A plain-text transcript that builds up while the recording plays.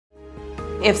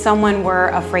If someone were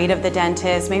afraid of the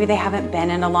dentist, maybe they haven't been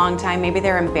in a long time, maybe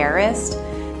they're embarrassed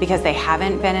because they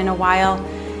haven't been in a while,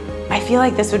 I feel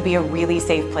like this would be a really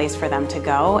safe place for them to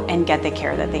go and get the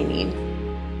care that they need.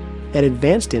 At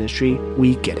Advanced Dentistry,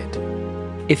 we get it.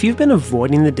 If you've been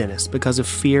avoiding the dentist because of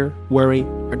fear, worry,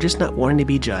 or just not wanting to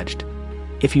be judged,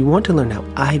 if you want to learn how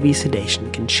IV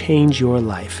sedation can change your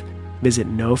life, visit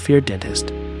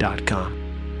NoFearDentist.com.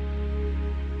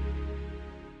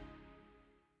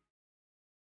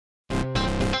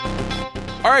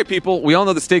 All right, people, we all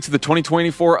know the stakes of the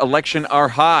 2024 election are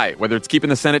high, whether it's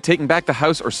keeping the Senate, taking back the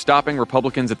House, or stopping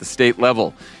Republicans at the state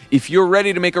level. If you're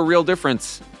ready to make a real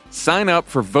difference, sign up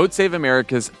for Vote Save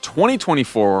America's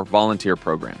 2024 volunteer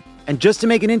program. And just to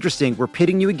make it interesting, we're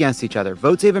pitting you against each other.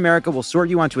 Vote Save America will sort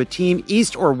you onto a team,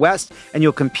 east or west, and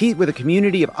you'll compete with a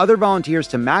community of other volunteers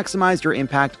to maximize your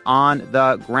impact on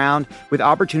the ground with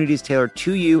opportunities tailored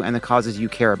to you and the causes you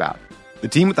care about. The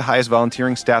team with the highest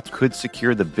volunteering stats could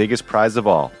secure the biggest prize of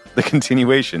all, the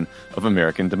continuation of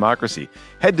American democracy.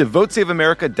 Head to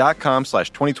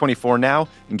votesaveamerica.com/2024 now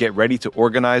and get ready to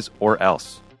organize or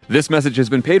else. This message has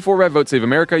been paid for by Vote Save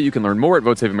America. You can learn more at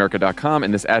votesaveamerica.com,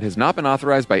 and this ad has not been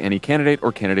authorized by any candidate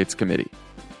or candidates committee.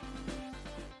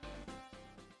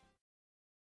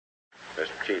 Mr.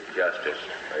 Chief Justice,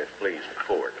 may it please the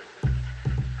court.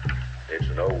 It's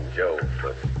an old joke,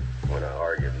 but when an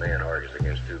argued man argues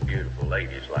against two beautiful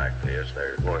ladies like this,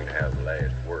 they're going to have the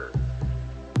last word.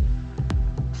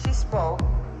 She spoke,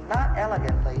 not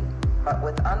elegantly, but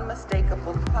with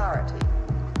unmistakable clarity.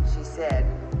 She said,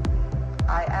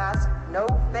 "I ask no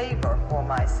favor for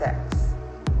my sex.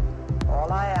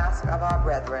 All I ask of our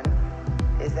brethren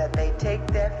is that they take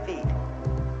their feet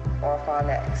off our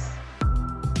necks."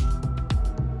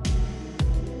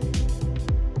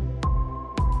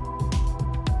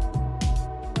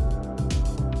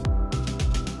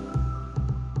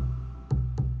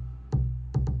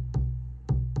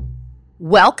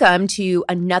 Welcome to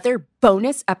another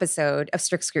bonus episode of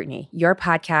Strict Scrutiny, your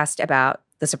podcast about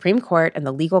the Supreme Court and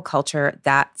the legal culture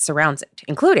that surrounds it,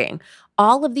 including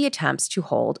all of the attempts to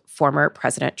hold former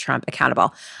President Trump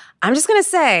accountable. I'm just going to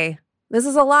say, this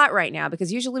is a lot right now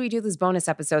because usually we do these bonus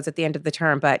episodes at the end of the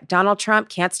term, but Donald Trump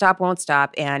can't stop, won't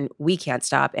stop, and we can't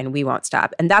stop, and we won't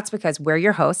stop. And that's because we're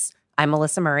your hosts. I'm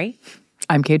Melissa Murray.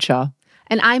 I'm Kate Shaw.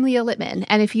 And I'm Leah Littman.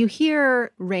 And if you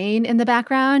hear rain in the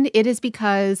background, it is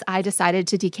because I decided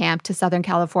to decamp to Southern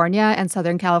California, and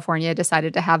Southern California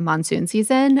decided to have monsoon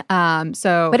season.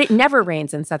 But it never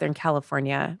rains in Southern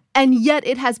California. And yet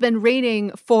it has been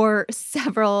raining for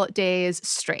several days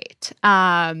straight.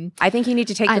 I think you need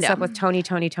to take this up with Tony.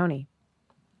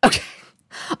 Okay.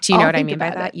 Do you know what I mean by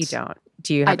that? You don't.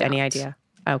 Do you have any idea?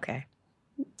 Okay.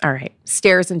 All right.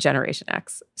 Stairs and Generation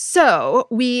X. So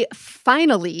we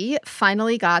finally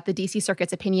got the D.C.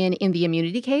 Circuit's opinion in the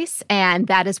immunity case, and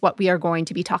that is what we are going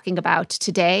to be talking about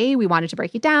today. We wanted to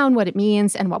break it down, what it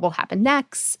means, and what will happen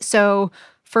next. So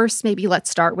first, maybe let's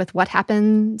start with what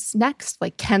happens next.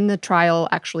 Like, can the trial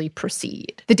actually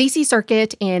proceed? The D.C.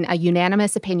 Circuit, in a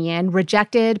unanimous opinion,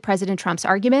 rejected President Trump's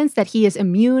arguments that he is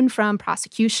immune from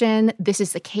prosecution. This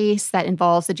is the case that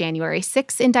involves the January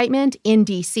 6th indictment in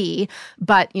D.C.,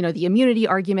 but, the immunity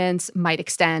arguments might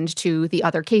extend to the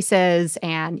other cases,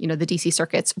 and, the D.C.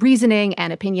 Circuit's reasoning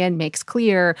and opinion makes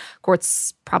clear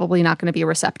courts probably not going to be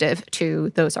receptive to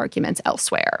those arguments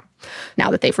elsewhere. Now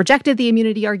that they've rejected the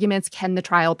immunity arguments, can the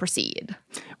trial proceed?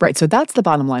 Right, so that's the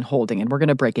bottom line holding, and we're going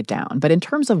to break it down. But in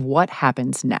terms of what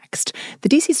happens next, the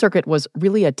D.C. Circuit was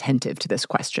really attentive to this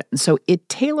question. So it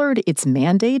tailored its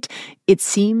mandate, it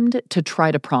seemed, to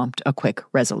try to prompt a quick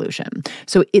resolution.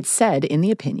 So it said in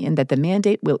the opinion that the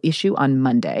mandate will issue on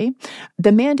Monday.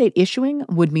 The mandate issuing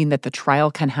would mean that the trial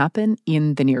can happen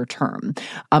in the near term.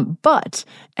 But,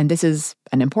 and this is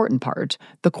an important part,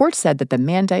 the court said that the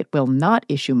mandate will not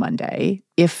issue Monday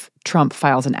if Trump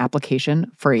files an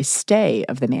application for a stay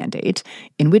of the mandate,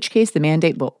 in which case the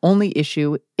mandate will only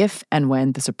issue if and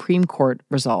when the Supreme Court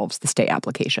resolves the stay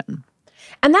application.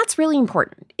 And that's really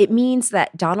important. It means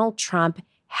that Donald Trump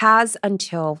has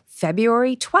until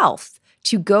February 12th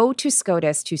to go to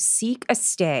SCOTUS to seek a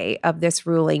stay of this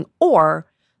ruling, or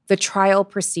the trial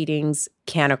proceedings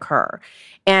can occur.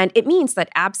 And it means that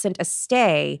absent a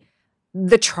stay,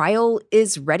 the trial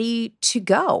is ready to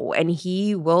go, and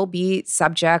he will be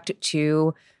subject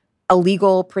to a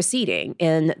legal proceeding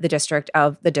in the District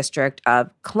of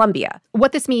Columbia.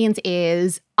 What this means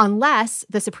is unless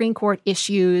the Supreme Court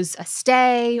issues a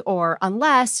stay, or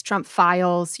unless Trump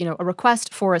files, a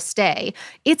request for a stay,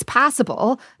 it's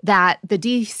possible that the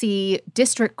D.C.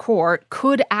 District Court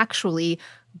could actually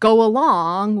go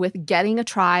along with getting a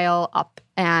trial up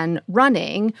and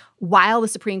running while the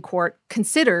Supreme Court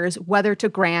considers whether to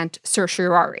grant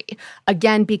certiorari.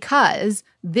 Again, because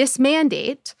this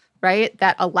mandate, right,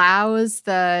 that allows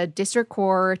the district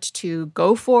court to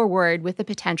go forward with a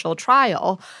potential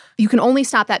trial, you can only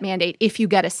stop that mandate if you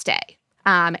get a stay.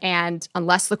 And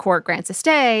unless the court grants a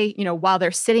stay, while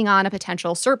they're sitting on a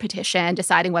potential cert petition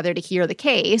deciding whether to hear the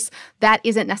case, that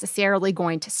isn't necessarily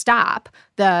going to stop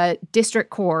the district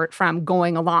court from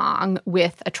going along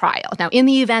with a trial. Now, in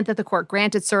the event that the court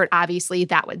granted cert, obviously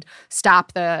that would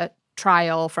stop the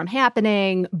trial from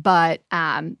happening, but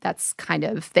that's kind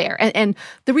of there. And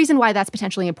the reason why that's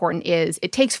potentially important is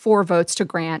it takes 4 votes to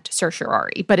grant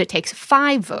certiorari, but it takes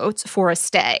 5 votes for a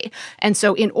stay. And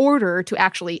so in order to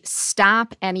actually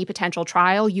stop any potential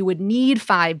trial, you would need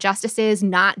 5 justices,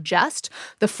 not just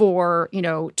the 4,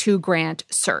 to grant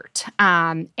cert.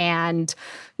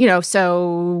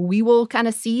 So we will kind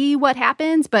of see what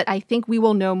happens, but I think we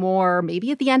will know more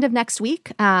maybe at the end of next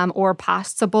week or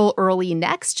possible early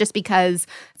next, just because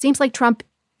it seems like Trump,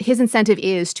 his incentive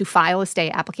is to file a stay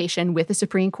application with the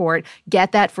Supreme Court,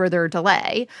 get that further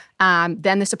delay.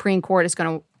 Then the Supreme Court is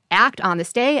going to act on the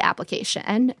stay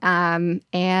application.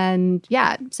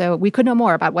 So we could know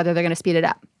more about whether they're going to speed it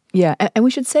up. Yeah, and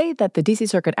we should say that the D.C.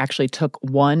 Circuit actually took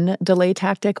one delay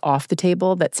tactic off the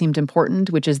table that seemed important,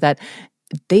 which is that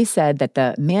they said that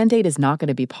the mandate is not going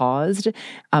to be paused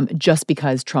just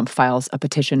because Trump files a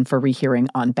petition for rehearing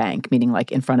en banc, meaning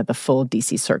like in front of the full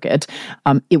D.C. Circuit.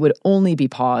 It would only be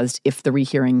paused if the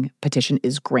rehearing petition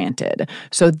is granted.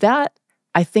 So that,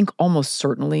 I think, almost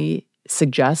certainly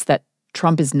suggests that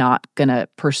Trump is not going to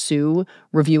pursue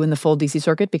review in the full D.C.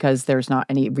 Circuit because there's not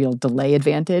any real delay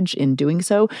advantage in doing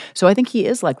so. So I think he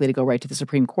is likely to go right to the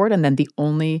Supreme Court. And then the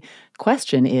only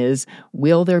question is,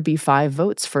 will there be 5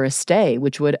 votes for a stay,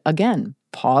 which would, again,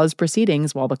 pause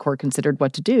proceedings while the court considered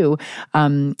what to do.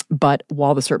 But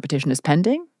while the cert petition is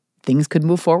pending, things could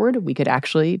move forward. We could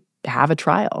actually have a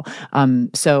trial.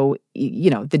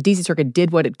 The D.C. Circuit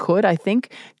did what it could, I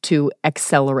think, to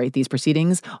accelerate these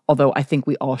proceedings, although I think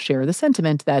we all share the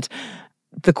sentiment that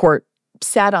the court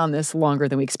sat on this longer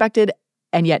than we expected,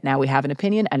 and yet now we have an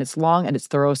opinion, and it's long and it's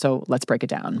thorough, so let's break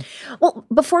it down. Well,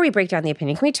 before we break down the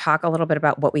opinion, can we talk a little bit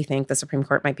about what we think the Supreme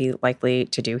Court might be likely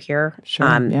to do here?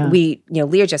 Sure,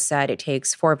 Leah just said it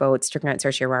takes 4 votes to grant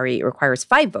certiorari. It requires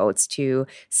 5 votes to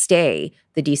stay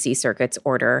the D.C. Circuit's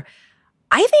order.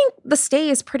 I think the stay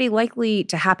is pretty likely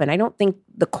to happen. I don't think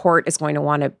the court is going to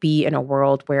want to be in a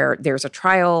world where there's a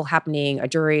trial happening, a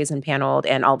jury is impaneled,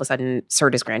 and all of a sudden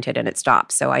cert is granted and it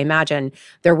stops. So I imagine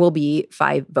there will be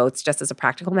 5 votes just as a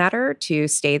practical matter to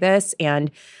stay this.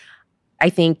 And I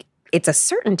think it's a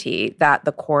certainty that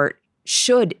the court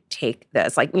should take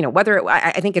this. I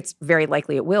think it's very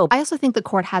likely it will. I also think the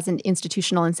court has an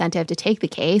institutional incentive to take the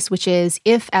case, which is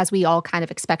if, as we all kind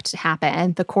of expect to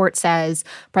happen, the court says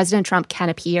President Trump can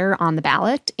appear on the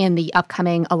ballot in the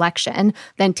upcoming election,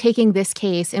 then taking this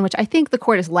case, in which I think the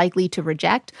court is likely to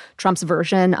reject Trump's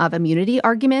version of immunity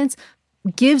arguments,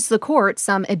 gives the court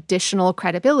some additional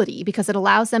credibility because it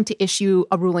allows them to issue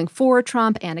a ruling for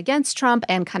Trump and against Trump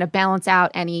and kind of balance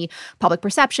out any public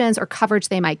perceptions or coverage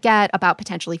they might get about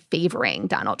potentially favoring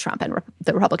Donald Trump and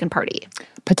the Republican Party.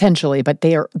 Potentially, but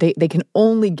they can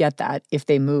only get that if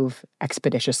they move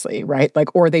expeditiously, right?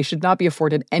 Or they should not be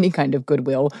afforded any kind of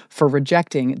goodwill for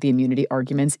rejecting the immunity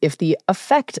arguments if the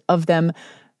effect of them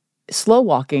slow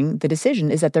walking the decision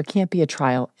is that there can't be a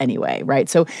trial anyway, right?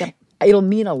 So It'll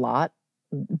mean a lot,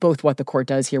 both what the court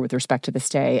does here with respect to the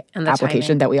stay and the application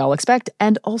timing that we all expect,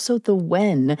 and also the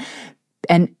when.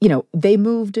 And, they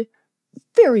moved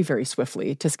very, very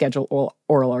swiftly to schedule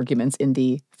oral arguments in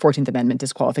the 14th Amendment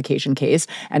disqualification case.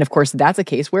 And of course, that's a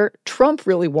case where Trump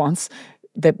really wants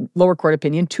the lower court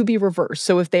opinion to be reversed.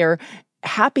 So if they're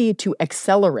happy to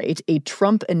accelerate a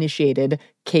Trump-initiated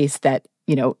case that,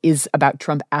 is about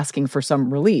Trump asking for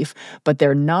some relief, but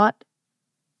they're not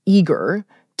eager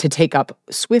to take up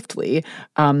swiftly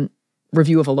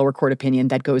review of a lower court opinion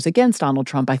that goes against Donald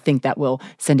Trump, I think that will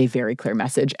send a very clear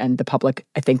message. And the public,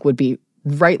 I think, would be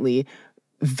rightly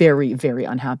very, very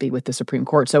unhappy with the Supreme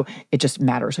Court. So it just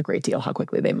matters a great deal how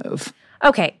quickly they move.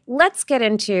 Okay, let's get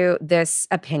into this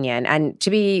opinion. And to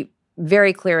be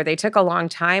very clear, they took a long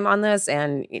time on this,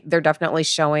 and they're definitely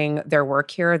showing their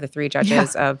work here, the 3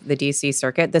 judges of the D.C.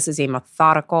 Circuit. This is a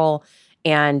methodical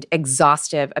and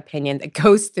exhaustive opinion that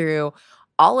goes through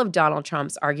all of Donald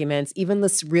Trump's arguments, even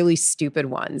the really stupid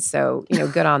ones. So,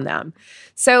 good on them.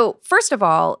 So, first of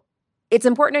all, it's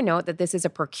important to note that this is a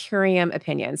per curiam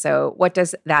opinion. So what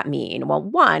does that mean? Well,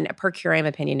 one, a per curiam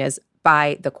opinion is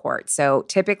by the court. So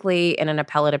typically in an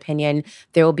appellate opinion,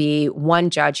 there will be one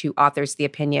judge who authors the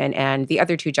opinion and the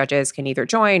other two judges can either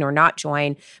join or not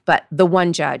join, but the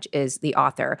one judge is the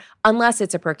author, unless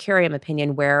it's a per curiam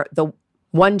opinion where the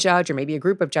one judge or maybe a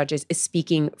group of judges is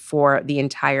speaking for the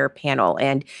entire panel.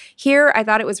 And here I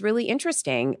thought it was really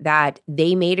interesting that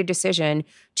they made a decision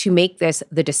to make this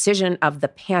the decision of the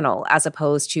panel as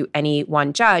opposed to any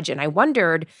one judge. And I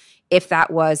wondered if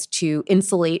that was to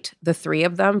insulate the three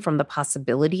of them from the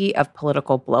possibility of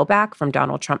political blowback from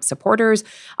Donald Trump supporters,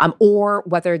 or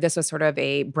whether this was sort of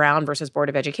a Brown versus Board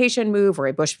of Education move or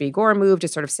a Bush v. Gore move to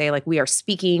sort of say, like, we are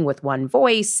speaking with one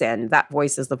voice and that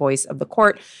voice is the voice of the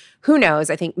court. Who knows?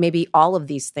 I think maybe all of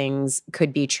these things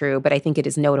could be true, but I think it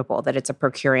is notable that it's a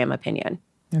per curiam opinion.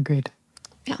 Agreed.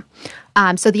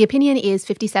 Yeah. So the opinion is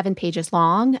 57 pages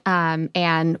long,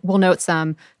 and we'll note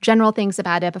some general things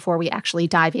about it before we actually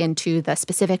dive into the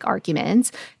specific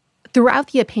arguments.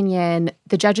 Throughout the opinion,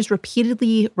 the judges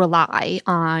repeatedly rely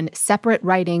on separate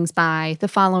writings by the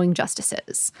following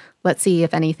justices. Let's see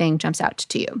if anything jumps out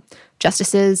to you.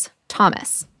 Justices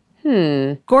Thomas,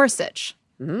 Gorsuch,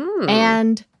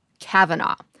 and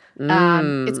Kavanaugh.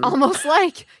 It's almost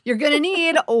like you're going to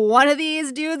need one of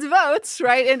these dudes' votes,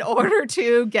 right, in order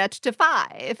to get to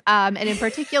 5. And in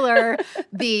particular,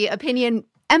 the opinion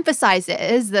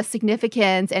emphasizes the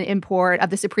significance and import of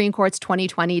the Supreme Court's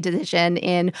 2020 decision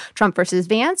in Trump versus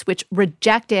Vance, which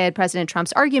rejected President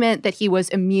Trump's argument that he was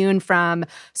immune from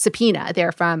subpoena.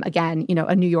 They're from, again,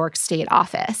 a New York state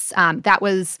office. That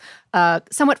was a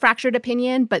somewhat fractured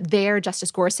opinion, but there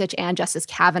Justice Gorsuch and Justice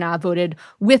Kavanaugh voted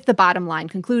with the bottom line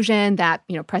conclusion that,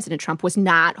 President Trump was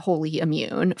not wholly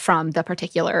immune from the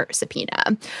particular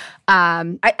subpoena.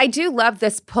 I do love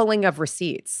this pulling of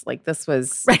receipts. Like this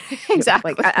was right,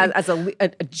 exactly. As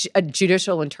a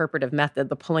judicial interpretive method,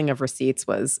 the pulling of receipts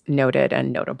was noted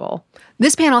and notable.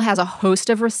 This panel has a host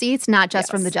of receipts, not just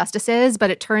from the justices, but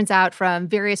it turns out from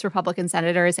various Republican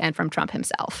senators and from Trump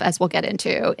himself, as we'll get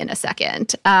into in a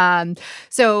second.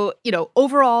 So,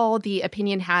 overall, the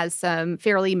opinion has some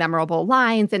fairly memorable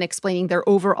lines in explaining their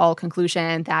overall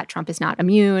conclusion that Trump is not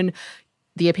immune.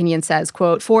 The opinion says,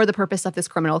 quote, "For the purpose of this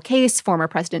criminal case, former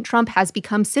President Trump has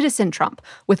become citizen Trump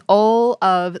with all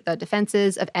of the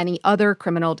defenses of any other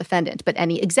criminal defendant. But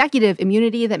any executive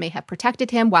immunity that may have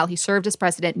protected him while he served as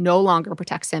president no longer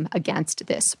protects him against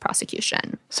this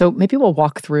prosecution." So maybe we'll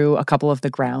walk through a couple of the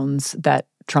grounds that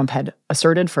Trump had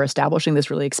asserted for establishing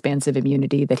this really expansive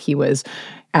immunity that he was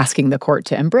asking the court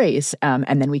to embrace,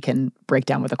 and then we can break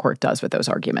down what the court does with those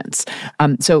arguments.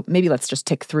 So maybe let's just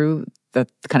tick through the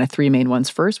kind of three main ones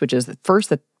first, which is first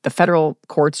that the federal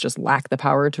courts just lack the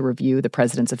power to review the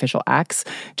president's official acts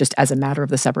just as a matter of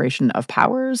the separation of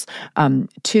powers.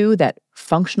 2, that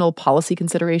functional policy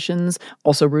considerations,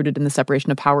 also rooted in the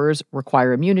separation of powers,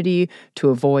 require immunity to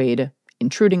avoid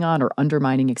intruding on or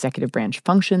undermining executive branch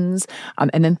functions.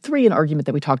 And then 3, an argument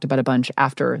that we talked about a bunch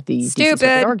after the DC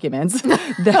Circuit arguments.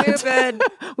 Stupid.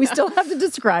 We still have to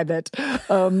describe it,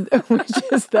 which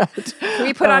is that... Can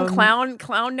we put on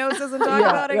clown noses and talk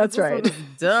about it? That's right.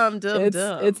 Dumb.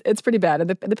 It's pretty bad. And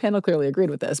the panel clearly agreed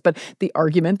with this. But the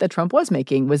argument that Trump was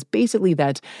making was basically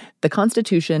that the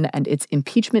Constitution and its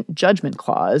impeachment judgment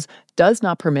clause does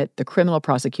not permit the criminal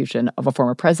prosecution of a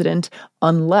former president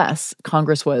unless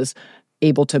Congress was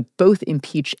able to both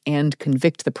impeach and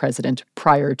convict the president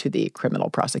prior to the criminal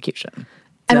prosecution.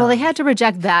 And while they had to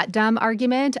reject that dumb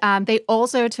argument, they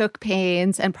also took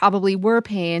pains and probably were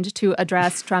pained to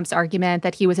address Trump's argument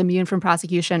that he was immune from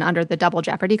prosecution under the double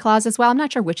jeopardy clause as well. I'm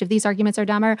not sure which of these arguments are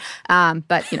dumber,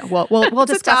 but we'll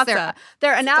discuss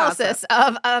their analysis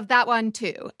of that one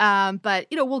too. But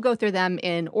we'll go through them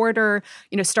in order.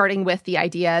 Starting with the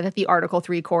idea that the Article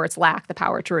III courts lack the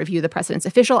power to review the president's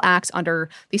official acts under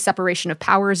the separation of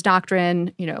powers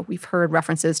doctrine. We've heard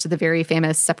references to the very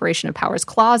famous separation of powers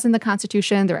clause in the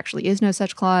Constitution. There actually is no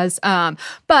such clause.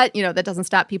 But, that doesn't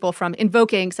stop people from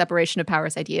invoking separation of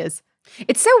powers ideas.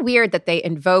 It's so weird that they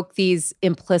invoke these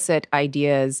implicit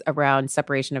ideas around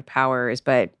separation of powers,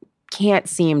 but can't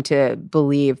seem to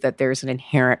believe that there's an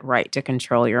inherent right to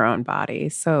control your own body.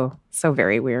 So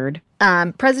very weird.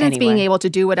 Presidents being able to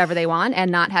do whatever they want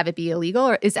and not have it be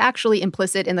illegal is actually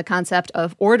implicit in the concept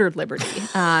of ordered liberty.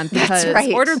 Because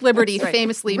ordered liberty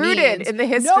famously rooted means in the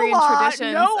history and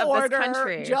traditions of order, this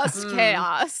country. Just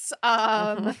chaos.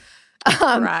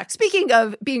 Correct. Speaking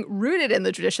of being rooted in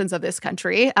the traditions of this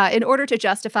country, in order to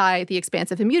justify the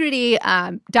expansive immunity,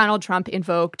 Donald Trump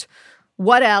invoked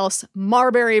What else?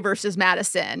 Marbury versus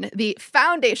Madison, the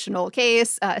foundational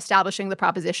case establishing the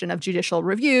proposition of judicial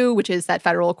review, which is that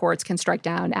federal courts can strike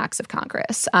down acts of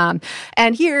Congress. And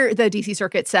here the D.C.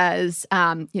 Circuit says,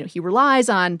 he relies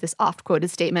on this oft-quoted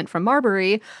statement from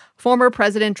Marbury, former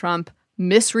President Trump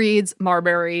misreads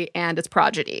Marbury and its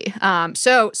progeny.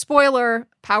 So, spoiler,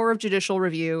 power of judicial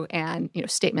review and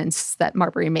statements that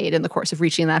Marbury made in the course of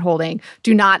reaching that holding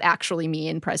do not actually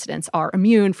mean presidents are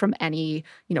immune from any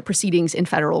proceedings in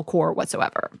federal court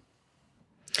whatsoever.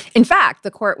 In fact,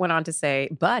 the court went on to say,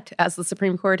 but as the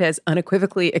Supreme Court has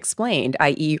unequivocally explained,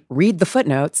 i.e., read the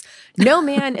footnotes, no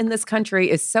man in this country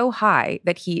is so high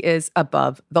that he is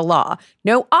above the law.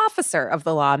 No officer of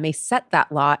the law may set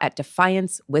that law at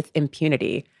defiance with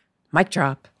impunity. Mic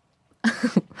drop.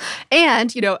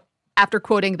 And, after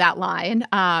quoting that line,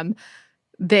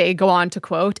 they go on to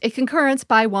quote, a concurrence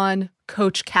by one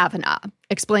Coach Kavanaugh,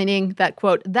 explaining that,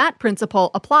 quote, that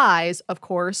principle applies, of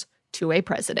course, to a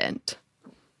president.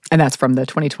 And that's from the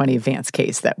 2020 Vance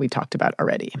case that we talked about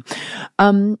already.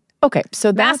 Okay,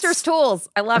 so that's Master's tools.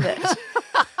 I love it.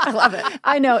 I love it.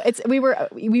 I know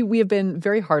we have been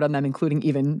very hard on them, including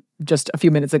even just a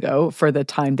few minutes ago for the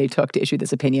time they took to issue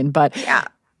this opinion. But yeah,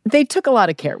 they took a lot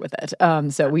of care with it.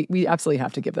 So we absolutely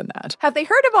have to give them that. Have they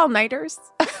heard of all-nighters?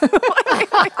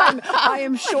 I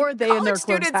am sure they and their clerks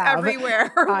students have.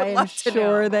 everywhere. I am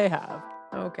sure they have.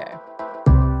 Okay.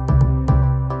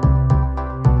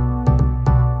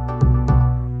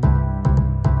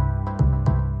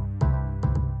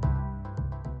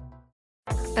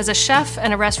 As a chef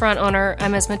and a restaurant owner,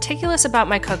 I'm as meticulous about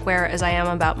my cookware as I am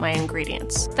about my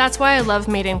ingredients. That's why I love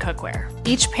Made in Cookware.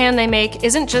 Each pan they make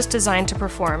isn't just designed to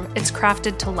perform, it's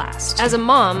crafted to last. As a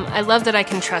mom, I love that I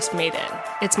can trust Made in.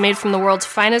 It's made from the world's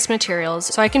finest materials,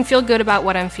 so I can feel good about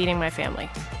what I'm feeding my family.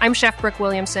 I'm Chef Brooke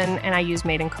Williamson, and I use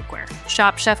Made in Cookware.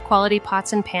 Shop chef-quality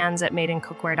pots and pans at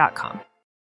madeincookware.com.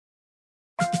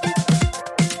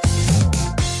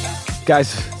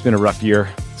 Guys, it's been a rough year.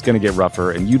 It's going to get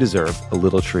rougher, and you deserve a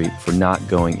little treat for not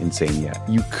going insane yet.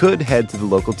 You could head to the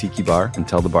local tiki bar and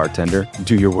tell the bartender,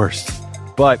 do your worst.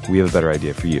 But we have a better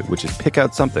idea for you, which is pick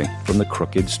out something from the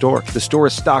Crooked store. The store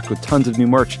is stocked with tons of new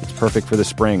merch. It's perfect for the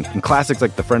spring. And classics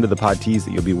like the Friend of the Pod tees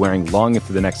that you'll be wearing long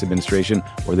into the next administration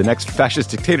or the next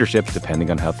fascist dictatorship, depending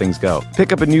on how things go.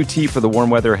 Pick up a new tee for the warm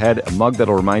weather ahead, a mug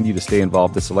that'll remind you to stay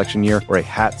involved this election year, or a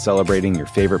hat celebrating your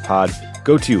favorite pod.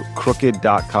 Go to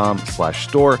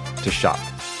crooked.com/store to shop.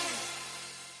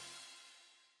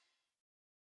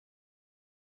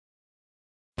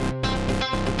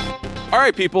 All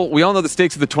right, people, we all know the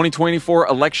stakes of the 2024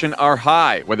 election are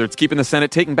high, whether it's keeping the Senate,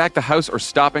 taking back the House, or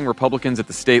stopping Republicans at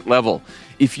the state level.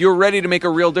 If you're ready to make a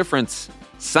real difference,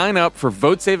 sign up for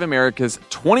Vote Save America's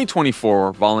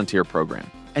 2024 volunteer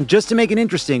program. And just to make it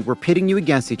interesting, we're pitting you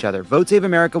against each other. Vote Save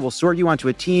America will sort you onto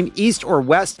a team, East or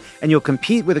West, and you'll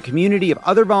compete with a community of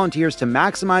other volunteers to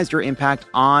maximize your impact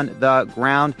on the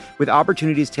ground with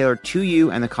opportunities tailored to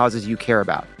you and the causes you care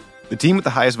about. The team with the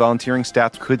highest volunteering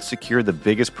stats could secure the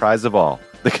biggest prize of all,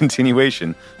 the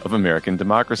continuation of American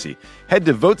democracy. Head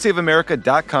to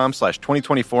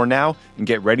votesaveamerica.com/2024 now and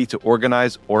get ready to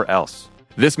organize or else.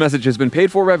 This message has been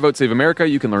paid for by Vote Save America.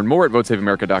 You can learn more at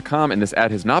votesaveamerica.com, and this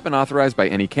ad has not been authorized by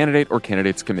any candidate or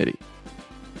candidates committee.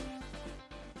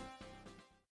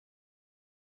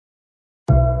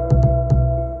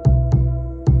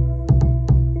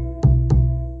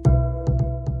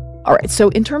 All right, so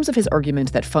in terms of his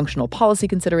argument that functional policy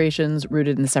considerations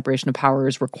rooted in the separation of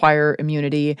powers require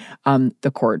immunity,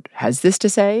 the court has this to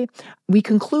say. We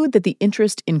conclude that the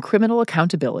interest in criminal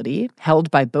accountability held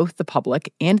by both the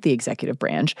public and the executive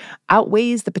branch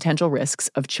outweighs the potential risks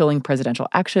of chilling presidential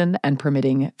action and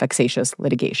permitting vexatious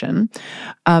litigation.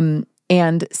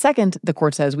 And second, the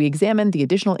court says we examine the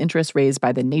additional interests raised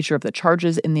by the nature of the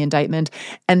charges in the indictment,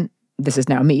 and this is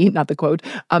now me, not the quote.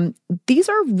 These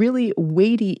are really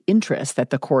weighty interests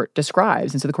that the court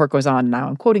describes. And so the court goes on, now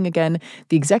I'm quoting again,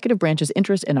 the executive branch's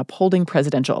interest in upholding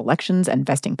presidential elections and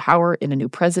vesting power in a new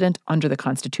president under the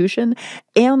Constitution,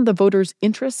 and the voters'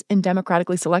 interests in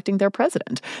democratically selecting their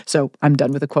president. So I'm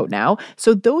done with the quote now.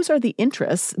 So those are the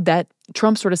interests that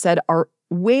Trump sort of said are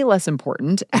way less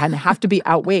important and have to be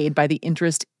outweighed by the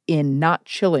interest in not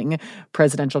chilling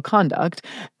presidential conduct.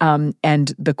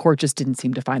 And the court just didn't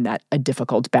seem to find that a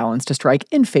difficult balance to strike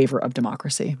in favor of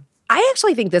democracy. I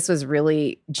actually think this was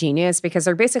really genius because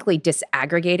they're basically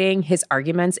disaggregating his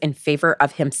arguments in favor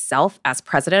of himself as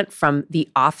president from the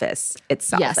office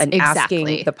itself. Yes, and exactly.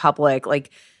 Asking the public,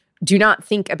 do not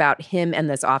think about him and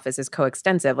this office as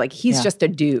coextensive. He's just a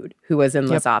dude who was in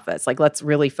this office. Let's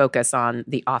really focus on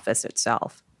the office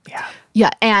itself.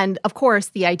 Yeah. And of course,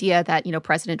 the idea that,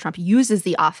 President Trump uses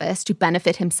the office to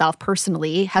benefit himself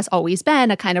personally has always been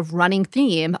a kind of running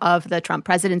theme of the Trump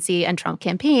presidency and Trump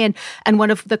campaign, and one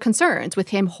of the concerns with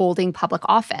him holding public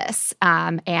office.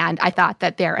 And I thought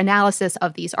that their analysis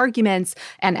of these arguments,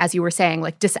 and as you were saying,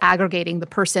 like disaggregating the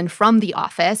person from the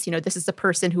office, this is the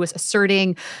person who is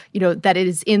asserting, that it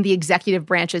is in the executive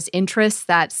branch's interests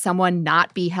that someone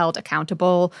not be held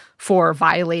accountable for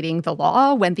violating the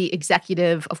law when the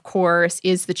executive, of course,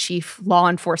 is the chief law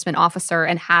enforcement officer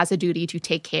and has a duty to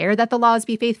take care that the laws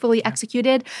be faithfully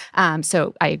executed.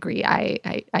 So I agree.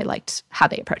 I liked how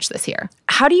they approached this here.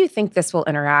 How do you think this will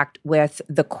interact with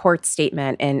the court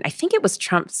statement? And I think it was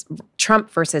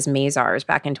Trump versus Mazars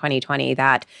back in 2020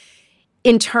 that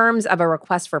in terms of a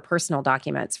request for personal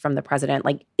documents from the president,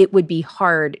 like it would be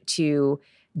hard to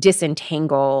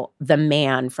disentangle the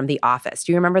man from the office.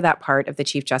 Do you remember that part of the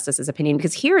Chief Justice's opinion?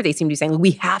 Because here they seem to be saying,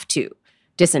 we have to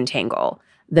disentangle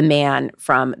the man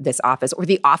from this office, or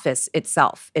the office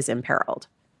itself is imperiled.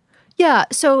 Yeah.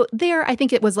 So there, I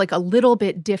think it was like a little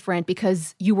bit different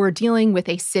because you were dealing with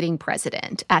a sitting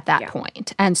president at that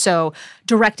point. And so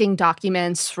directing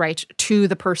documents, right, to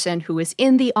the person who is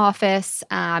in the office.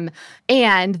 And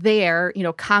there,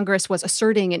 Congress was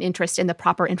asserting an interest in the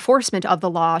proper enforcement of the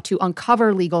law to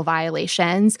uncover legal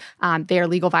violations. They are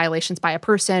legal violations by a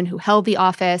person who held the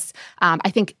office.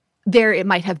 I think there it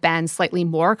might have been slightly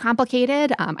more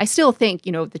complicated. I still think,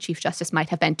 the Chief Justice might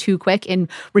have been too quick in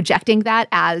rejecting that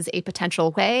as a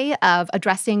potential way of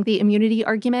addressing the immunity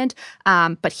argument.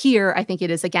 But here, I think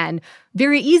it is, again,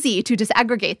 very easy to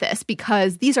disaggregate this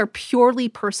because these are purely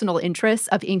personal interests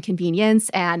of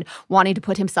inconvenience and wanting to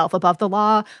put himself above the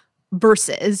law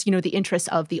versus, the interests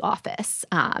of the office.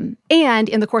 And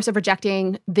in the course of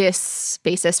rejecting this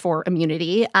basis for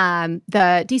immunity,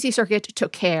 the D.C. Circuit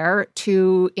took care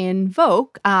to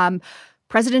invoke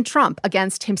President Trump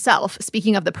against himself,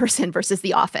 speaking of the person versus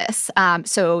the office.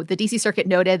 So the D.C. Circuit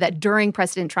noted that during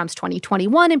President Trump's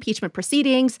 2021 impeachment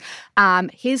proceedings,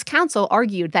 his counsel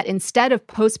argued that instead of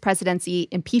post-presidency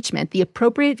impeachment, the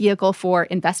appropriate vehicle for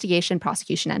investigation,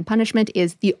 prosecution, and punishment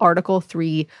is the Article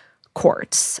III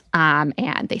courts. And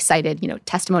they cited,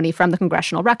 testimony from the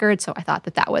congressional record. So I thought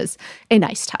that was a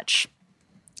nice touch.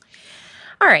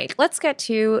 All right, let's get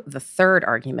to the third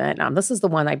argument. This is the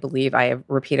one I believe I have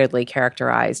repeatedly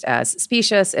characterized as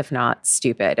specious, if not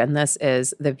stupid. And this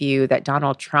is the view that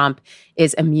Donald Trump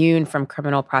is immune from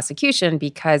criminal prosecution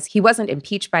because he wasn't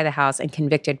impeached by the House and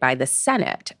convicted by the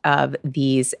Senate of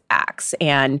these acts.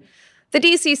 And the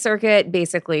D.C. Circuit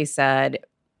basically said,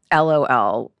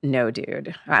 LOL, no,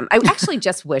 dude. I actually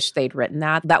just wish they'd written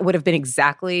that. That would have been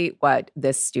exactly what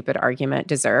this stupid argument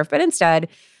deserved. But instead,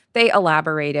 they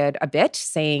elaborated a bit,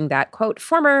 saying that, quote,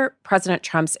 former President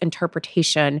Trump's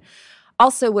interpretation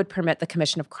also would permit the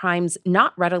commission of crimes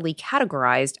not readily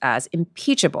categorized as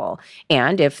impeachable.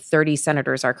 And if 30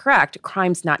 senators are correct,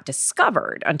 crimes not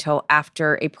discovered until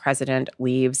after a president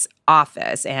leaves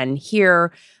office. And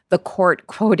here, the court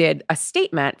quoted a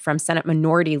statement from Senate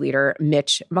Minority Leader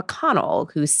Mitch McConnell,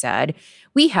 who said,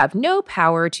 "We have no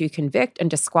power to convict and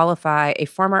disqualify a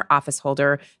former office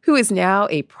holder who is now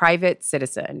a private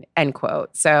citizen," end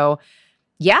quote. So,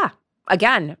 yeah,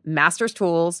 again, master's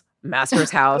tools,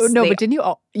 master's house. No, but didn't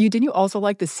you also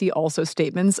like to see also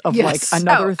statements of like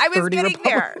another 30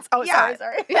 Republicans? Oh, yeah.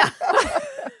 sorry. Yeah.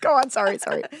 Go on, sorry.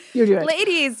 You do it.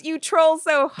 Ladies, you troll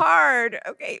so hard.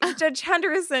 Okay, Judge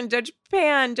Henderson, Judge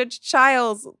Pan, Judge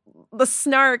Childs, the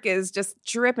snark is just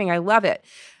dripping. I love it.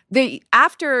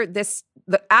 After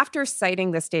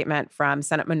citing the statement from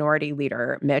Senate Minority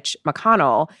Leader Mitch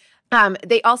McConnell,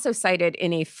 they also cited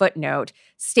in a footnote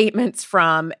statements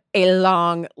from a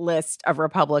long list of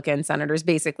Republican senators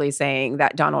basically saying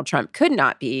that Donald Trump could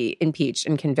not be impeached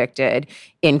and convicted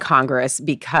in Congress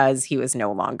because he was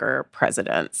no longer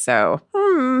president. So,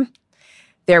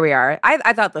 there we are.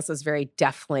 I thought this was very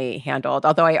deftly handled,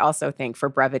 although I also think for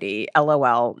brevity,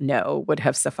 LOL, no would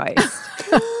have sufficed.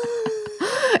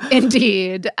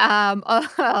 Indeed.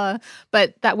 But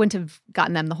that wouldn't have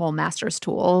gotten them the whole master's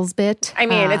tools bit. I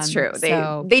mean, it's true.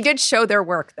 They did show their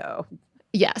work, though.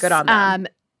 Yes. Good on them.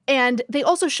 And they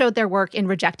also showed their work in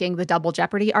rejecting the double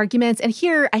jeopardy arguments. And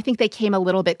here, I think they came a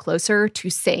little bit closer to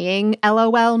saying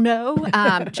LOL no,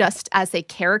 just as they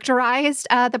characterized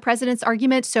the president's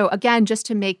argument. So again, just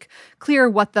to make clear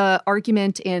what the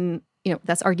argument in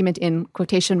that's argument in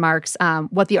quotation marks,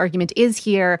 what the argument is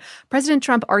here. President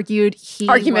Trump argued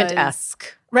argument-esque.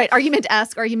 Right,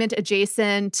 argument-esque, argument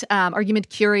adjacent, argument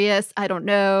curious, I don't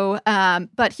know.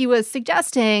 But he was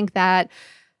suggesting that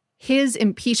his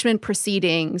impeachment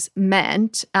proceedings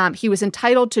meant he was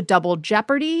entitled to double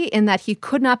jeopardy in that he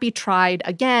could not be tried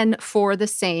again for the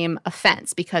same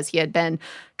offense because he had been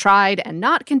tried and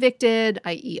not convicted,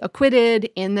 i.e. acquitted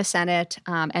in the Senate,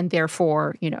 and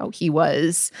therefore,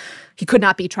 he could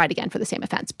not be tried again for the same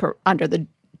offense under the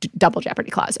double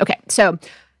jeopardy clause. Okay, so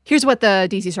here's what the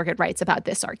D.C. Circuit writes about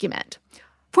this argument.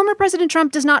 Former President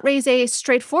Trump does not raise a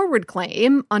straightforward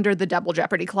claim under the double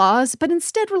jeopardy clause, but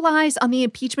instead relies on the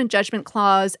impeachment judgment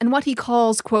clause and what he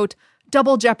calls, quote,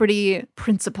 double jeopardy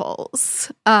principles.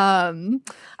 I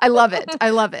love it.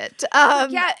 I love it.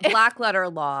 Black letter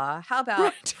law. How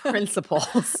about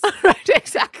principles? Right,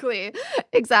 exactly.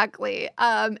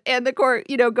 And the court,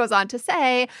 goes on to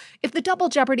say, if the double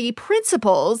jeopardy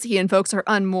principles he invokes are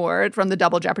unmoored from the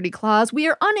double jeopardy clause, we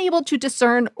are unable to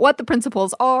discern what the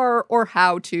principles are or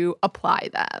how to apply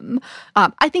them.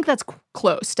 I think that's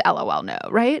close to LOL no,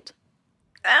 right?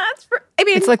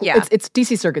 It's like it's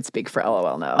DC Circuit speak for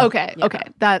LOL no. Okay,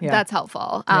 that's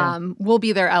helpful. We'll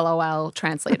be their LOL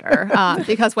translator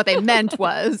because what they meant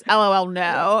was LOL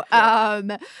no,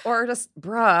 or just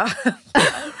bruh.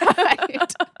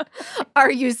 Right?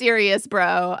 Are you serious,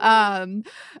 bro?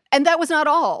 And that was not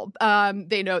all.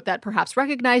 They note that perhaps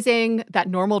recognizing that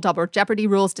normal double jeopardy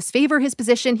rules disfavor his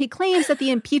position, he claims that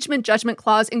the impeachment judgment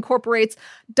clause incorporates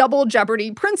double jeopardy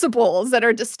principles that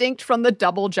are distinct from the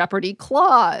double jeopardy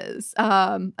clause.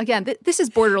 Again, this is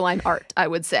borderline art, I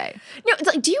would say. No, it's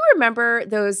like, do you remember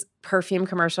those perfume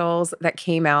commercials that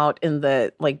came out in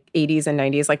the 80s and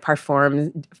 90s, like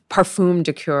Parfum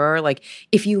de Coeur? Like,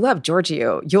 if you love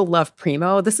Giorgio, you'll love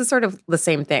Primo. This is sort of the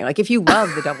same thing. Like, if you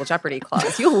love the double jeopardy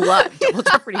clause, you'll love double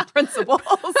jeopardy principles,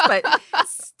 but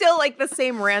still like the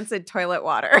same rancid toilet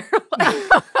water.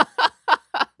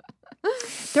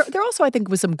 There also, I think,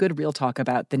 was some good real talk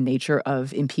about the nature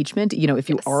of impeachment. If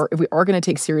we are going to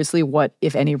take seriously what,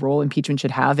 if any, role impeachment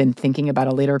should have in thinking about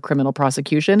a later criminal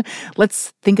prosecution,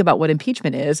 let's think about what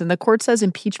impeachment is. And the court says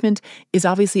impeachment is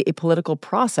obviously a political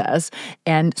process.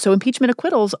 And so impeachment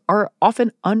acquittals are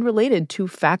often unrelated to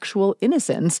factual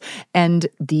innocence. And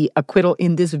the acquittal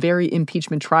in this very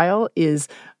impeachment trial is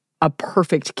a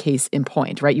perfect case in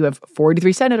point, right? You have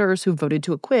 43 senators who voted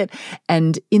to acquit,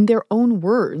 and in their own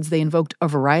words, they invoked a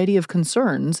variety of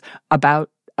concerns about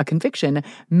a conviction,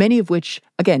 many of which,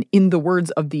 again, in the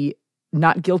words of the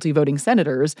not guilty voting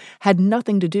senators, had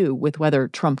nothing to do with whether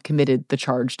Trump committed the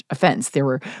charged offense. There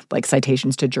were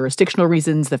citations to jurisdictional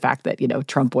reasons, the fact that,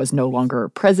 Trump was no longer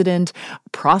president,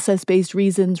 process-based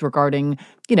reasons regarding,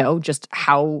 just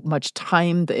how much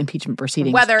time the impeachment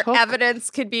proceedings whether took. Evidence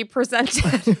could be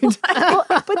presented.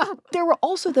 But there were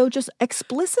also, though, just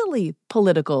explicitly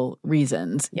political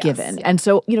reasons given. Yeah. And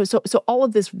so, so all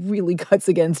of this really cuts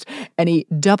against any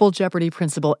double jeopardy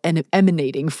principle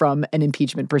emanating from an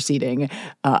impeachment proceeding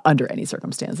under any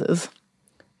circumstances.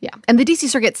 Yeah. And the D.C.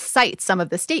 Circuit cites some of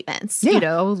the statements,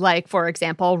 like, for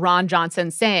example, Ron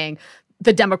Johnson saying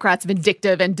the Democrats'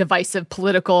 vindictive and divisive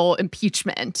political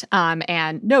impeachment,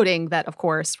 and noting that, of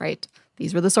course, right,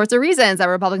 these were the sorts of reasons that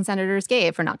Republican senators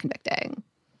gave for not convicting.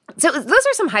 So those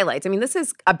are some highlights. I mean, this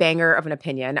is a banger of an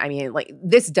opinion. I mean,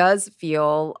 this does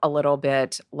feel a little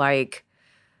bit like,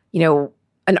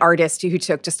 an artist who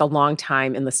took just a long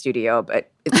time in the studio,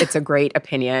 but it's a great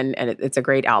opinion and it's a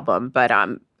great album. But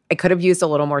I could have used a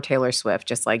little more Taylor Swift,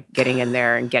 just getting in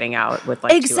there and getting out with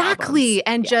exactly, 2 albums.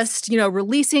 And just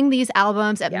releasing these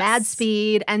albums at mad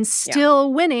speed and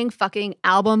still winning fucking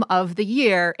Album of the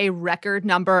Year a record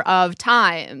number of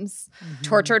times. Mm-hmm.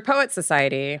 Tortured Poets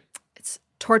Society. It's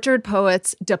Tortured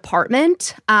Poets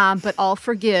Department, but I'll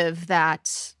forgive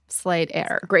that slight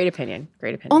error. Great opinion.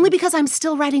 Only because I'm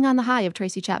still riding on the high of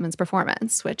Tracy Chapman's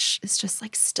performance, which is just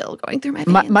still going through my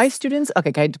veins. My students,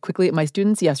 quickly, my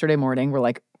students yesterday morning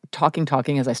were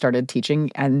talking as I started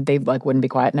teaching, and they wouldn't be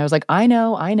quiet. And I was like, I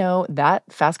know, that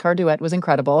Fast Car duet was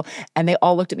incredible. And they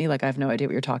all looked at me like I have no idea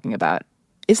what you're talking about.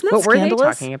 Isn't that scandalous? What were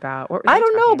they talking about? I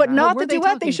don't know, but not the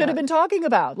duet they should have been talking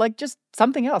about. Just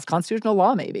something else, constitutional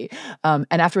law maybe. And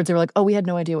afterwards they were like, oh, we had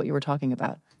no idea what you were talking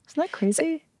about. Isn't that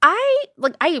crazy?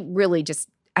 I really just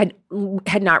I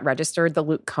had not registered the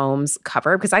Luke Combs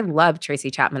cover because I love Tracy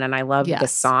Chapman and I love the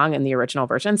song in the original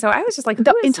version. So I was just like,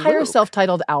 the entire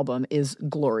self-titled album is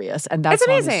glorious, and that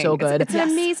song is so good. It's an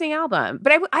amazing album.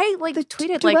 But I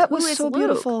tweeted who is so Luke?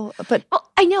 Beautiful. But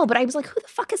I know, but I was like, who the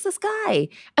fuck is this guy?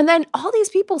 And then all these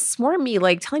people swarm me,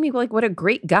 telling me what a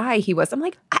great guy he was. I'm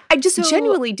like, I just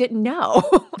genuinely didn't know.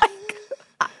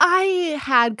 I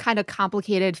had kind of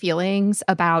complicated feelings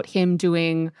about him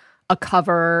doing a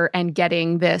cover and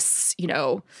getting this,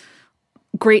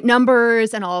 great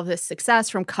numbers and all of this success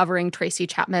from covering Tracy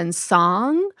Chapman's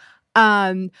song.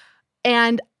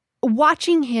 And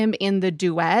watching him in the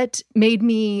duet made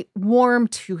me warm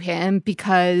to him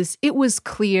because it was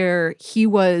clear he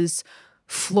was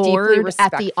floored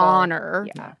at the honor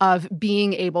of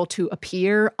being able to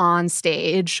appear on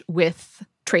stage with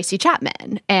Tracy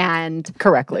Chapman. And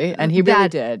correctly. And he really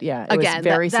did. Yeah. It was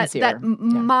very sincere. That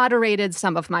moderated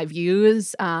some of my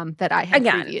views that I had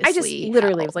previously I just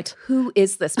literally was like, who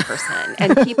is this person?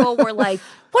 And people were like,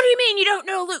 what do you mean you don't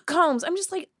know Luke Combs? I'm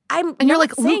just like, and you're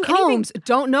like, Luke Combs,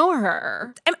 don't know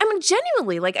her. I'm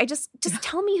genuinely like, just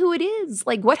tell me who it is.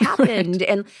 Like, what happened?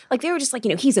 And like, they were just like,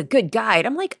 he's a good guy. And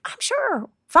I'm like, I'm sure,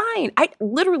 fine. I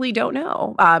literally don't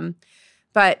know.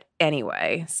 But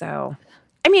anyway, so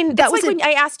I mean, that was like when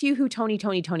I asked you who Tony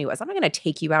was. I'm not going to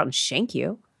take you out and shank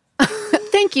you.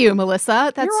 Thank you,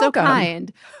 Melissa. That's You're so welcome.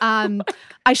 kind.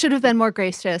 I should have been more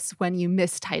gracious when you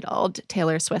mistitled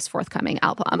Taylor Swift's forthcoming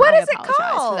album. What is it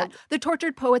called? For that. The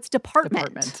Tortured Poets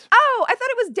Department. Oh, I thought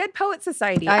it was Dead Poet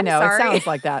Society. I know. Sorry. It sounds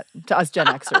like that to us Gen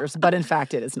Xers, but in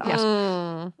fact, it is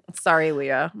not. Sorry,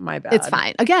 Leah. My bad. It's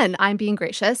fine. Again, I'm being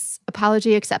gracious.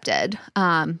 Apology accepted.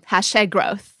 Hashtag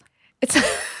growth.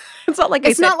 It's not like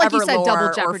it's not like you said Everlore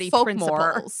double jeopardy or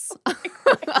principles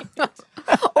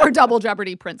or double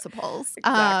jeopardy principles.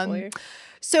 Exactly.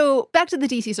 So back to the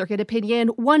DC Circuit opinion.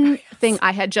 One thing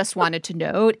I had just wanted to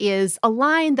note is a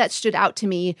line that stood out to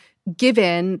me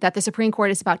given that the Supreme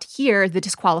Court is about to hear the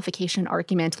disqualification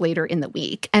argument later in the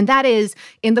week. And that is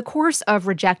in the course of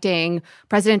rejecting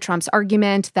President Trump's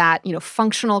argument that,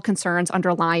 functional concerns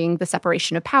underlying the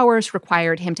separation of powers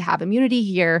required him to have immunity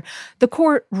here, the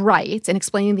court writes, in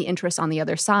explaining the interests on the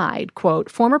other side,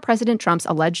 quote, former President Trump's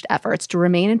alleged efforts to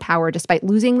remain in power despite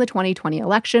losing the 2020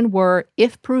 election were,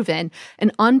 if proven,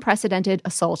 an unprecedented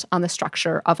assault on the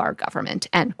structure of our government,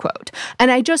 end quote.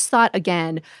 And I just thought,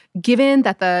 again, given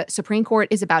that the Supreme Court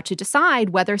is about to decide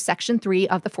whether Section 3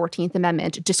 of the 14th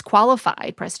Amendment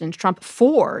disqualified President Trump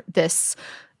for this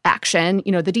action,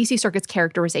 the D.C. Circuit's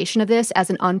characterization of this as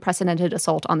an unprecedented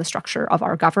assault on the structure of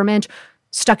our government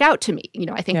stuck out to me.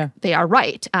 I think they are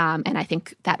right, and I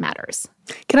think that matters.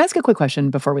 Can I ask a quick question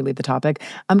before we leave the topic?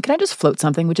 Can I just float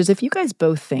something, which is if you guys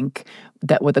both think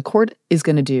that what the court is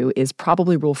going to do is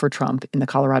probably rule for Trump in the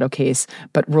Colorado case,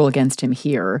 but rule against him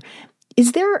here,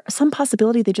 is there some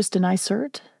possibility they just deny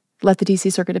cert? Let the D.C.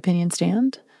 Circuit opinion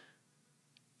stand?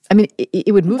 I mean,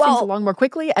 it would move things along more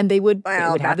quickly, and it would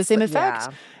have the same effect.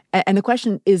 Yeah. And the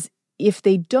question is, if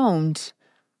they don't,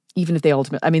 even if they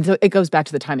ultimately, so it goes back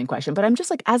to the timing question. But I'm just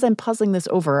like, as I'm puzzling this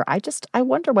over, I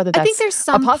wonder whether that's I think there's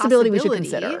some a possibility we should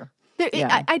consider.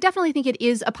 I definitely think it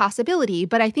is a possibility,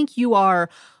 but I think you are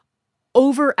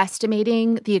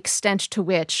overestimating the extent to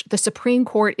which the Supreme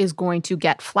Court is going to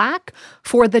get flack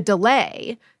for the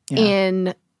delay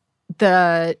in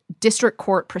the district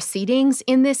court proceedings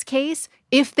in this case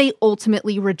if they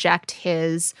ultimately reject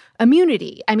his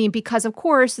immunity. Because, of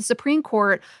course, the Supreme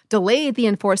Court delayed the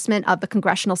enforcement of the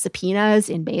congressional subpoenas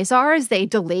in Mazars. They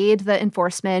delayed the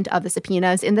enforcement of the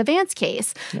subpoenas in the Vance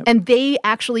case. Yep. And they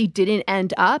actually didn't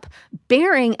end up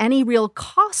bearing any real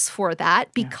costs for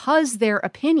that because their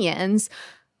opinions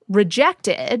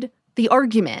rejected the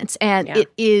argument. And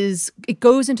it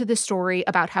goes into this story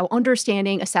about how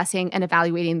understanding, assessing, and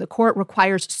evaluating the court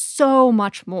requires so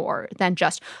much more than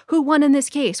just who won in this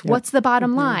case, what's the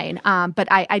bottom line. But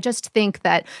I just think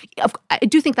that, I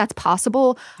do think that's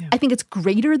possible. Yeah. I think it's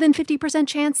greater than 50%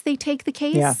 chance they take the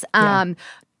case. But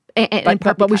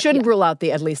we shouldn't rule out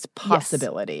the at least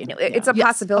possibility. Yes. It's a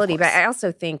possibility, but I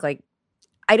also think,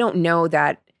 I don't know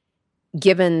that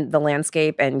given the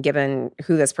landscape and given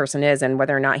who this person is and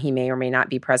whether or not he may or may not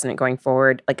be president going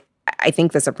forward, I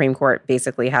think the Supreme Court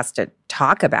basically has to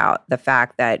talk about the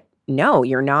fact that, no,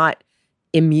 you're not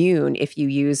immune if you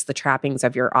use the trappings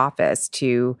of your office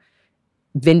to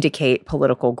vindicate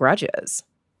political grudges.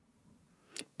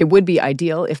 It would be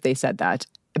ideal if they said that.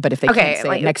 But if they can't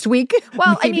say it next week,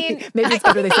 maybe it's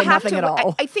better they say nothing at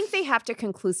all. I think they have to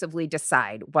conclusively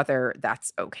decide whether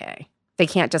that's okay. They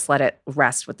can't just let it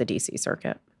rest with the D.C.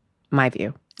 Circuit, my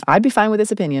view. I'd be fine with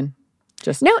this opinion.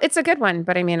 No, it's a good one.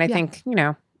 But I think,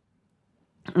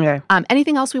 Okay.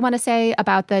 Anything else we want to say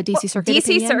about the D.C. Circuit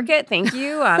opinion? Circuit, thank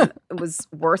you. It was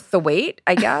worth the wait,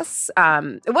 I guess.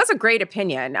 It was a great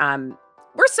opinion.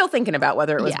 We're still thinking about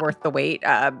whether it was worth the wait.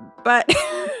 But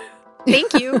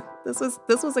thank you.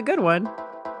 This was a good one.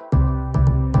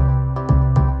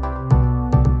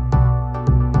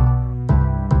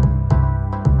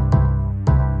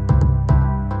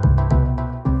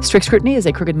 Strict Scrutiny is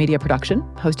a Crooked Media production,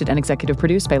 hosted and executive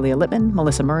produced by Leah Lippman,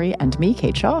 Melissa Murray, and me,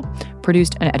 Kate Shaw.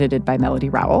 Produced and edited by Melody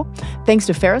Rowell. Thanks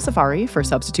to Farah Safari for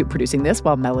substitute producing this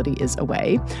while Melody is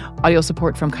away. Audio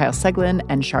support from Kyle Seglin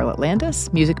and Charlotte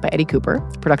Landis. Music by Eddie Cooper.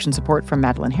 Production support from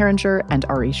Madeline Herringer and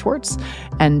Ari Schwartz.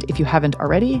 And if you haven't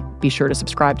already, be sure to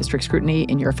subscribe to Strict Scrutiny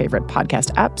in your favorite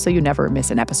podcast app so you never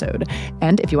miss an episode.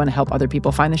 And if you want to help other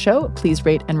people find the show, please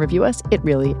rate and review us. It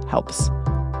really helps.